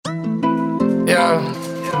Yeah,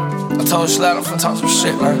 I told Slat I'm finna talk some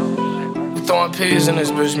shit, man. We throwing P's in this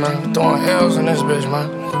bitch, man. We throwing L's in this bitch, man.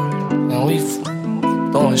 And we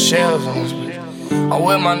throwing shells in this bitch. I'm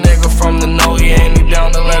with my nigga from the know, he ain't me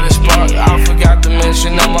down to let it spark. I forgot to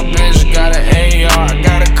mention that my bitch got an AR.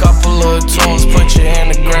 Got a couple of tools, put you in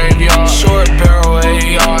the graveyard. Short barrel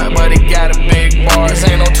AR, but it got a big bar. This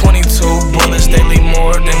ain't no 22 bullets, they leave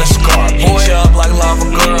more than a scar. Boy, up like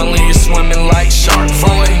Lavagirl, leave you swimming like shark.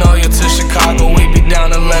 From Illinois to Chicago, we be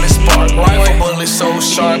down to let it spark. Rifle bullet so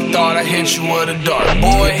sharp, thought I hit you with a dart.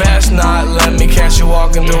 Boy, best not let me catch you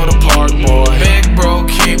walking through the park, boy. Big bro,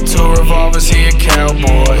 keep two revolvers, he a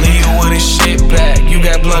cowboy. Leave you with his shit back, you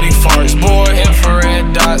got bloody farts, boy.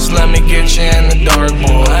 Infrared dots, let me get you in the dark,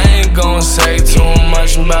 boy. I ain't gon' say too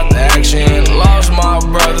much about the action. Lost my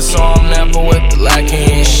brother, so I'm never with the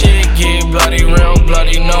lacking. Shit get bloody, real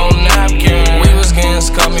bloody, no napkin. We was getting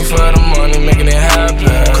scummy for the money, making it happen.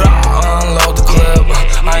 Unload the clip,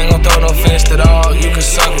 I ain't gon' throw no fist at all. You can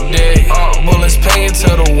suck a dick. Bullets painted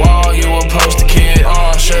to the wall, you a poster kid.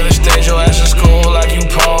 Should've stayed your ass in school like you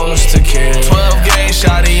posed to, kid. 12 gauge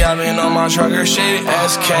shotty, I been on my trucker shit.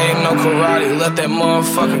 SK, no karate, let that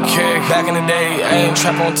motherfucker kick. Back in the day, I ain't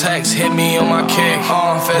trap on text, hit me on my kick.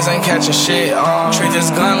 Feds ain't catching shit. Treat this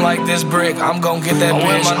gun like this brick, I'm gon' get that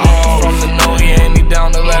bitch. My nigga from the know, he ain't me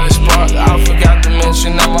down to let it spark. I forgot to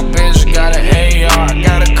mention that my bitch got an AR.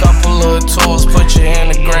 Got a couple of tools, put you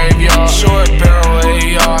in the graveyard. Short barrel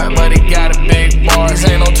AR, but it got a big bar. This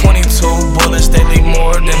ain't no 22 bullets, they leave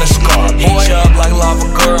more than a scar. Boy, up like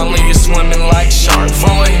Lavagirl, leave you swimming like shark.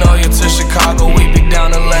 From Illinois to Chicago, we be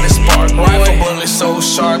down to let it spark. Rifle bullet so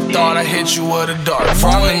sharp, thought I hit you with a dart.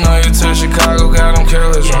 From Illinois to Chicago, got them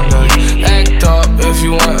killers on you. Act up if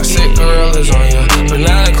you want, sick gorillas on you.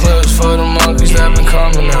 Banana clips for the monkeys that been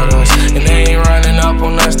coming at us. And they ain't running up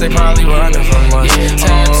on us, they probably running from us.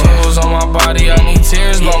 Tattoos on my body, I need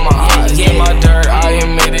tears by my eyes. In my dirt, I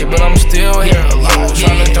admit it, but I'm still here alive.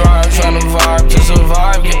 Tryna thrive, tryna vibe, to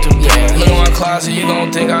survive, get the bed. Look at my closet, you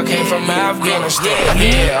gon' think I came from Afghanistan.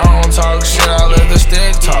 Yeah, I don't talk shit, I let the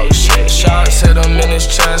stick talk shit. Shots hit him in his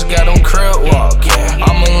chest, got him crib walking.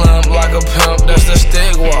 I'm a limp like a pimp, that's the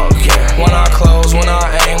stick walking. When I close, when I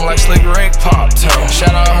aim, like Slick Rick pop town.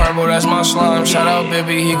 Shout out Herbo, that's my slime. Shout out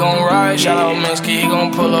Bibby, he gon' ride. Shout out Minsky, he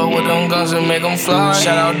gon' pull up with them guns and make them fly.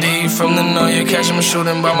 Shout out D from the know, you catch him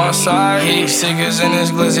shooting by my side. He sick as in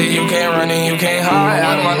his glizzy, you can't run and you can't hide.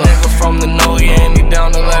 Out of my nigga from the know, he ain't me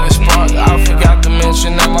down to let it spark. I forgot to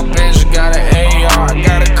mention that my bitch got an AR.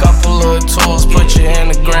 Got a couple of tools, put you in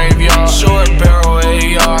the graveyard. Short barrel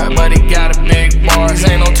AR, but it got a big bar. This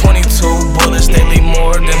ain't no 22 bullets, they leave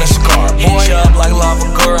more than a scar. Boy, up like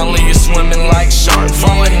Lavagirl, leave you swimming like shark.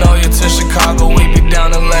 From Illinois to Chicago, we be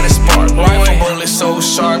down to let it spark. Rifle bullet so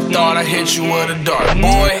sharp, thought I hit you with a dart.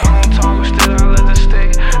 Boy, I don't talk still, I let the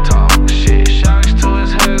stick talk shit. Shots to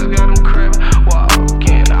his head, got him crib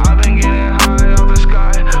walking. I been getting high off the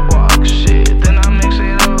sky, walk shit. Then I mix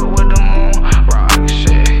it up with the moon, rock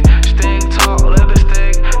shit. Stick talk, let the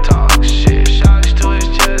stick talk shit. Shots to his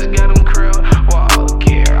chest, got him crib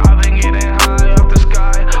walking. I been getting high off the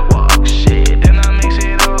sky, walk shit. Then I mix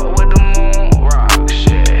it up with the moon, rock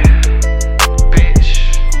shit. Bitch,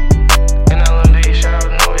 in LMD, shout out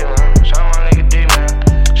New York, shout out my nigga D, man.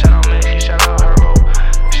 Shout out Minsky, shout out Herbo,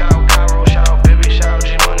 shout out Cairo, shout out Bibby, shout out G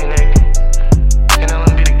Money, nigga. In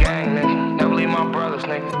LMD the gang, nigga. Never leave my brothers,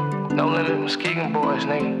 nigga. No limit, Muskegon boys,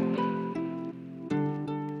 nigga.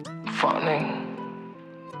 Fuck nigga.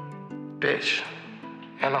 Bitch.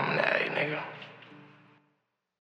 And I'm an A, nigga.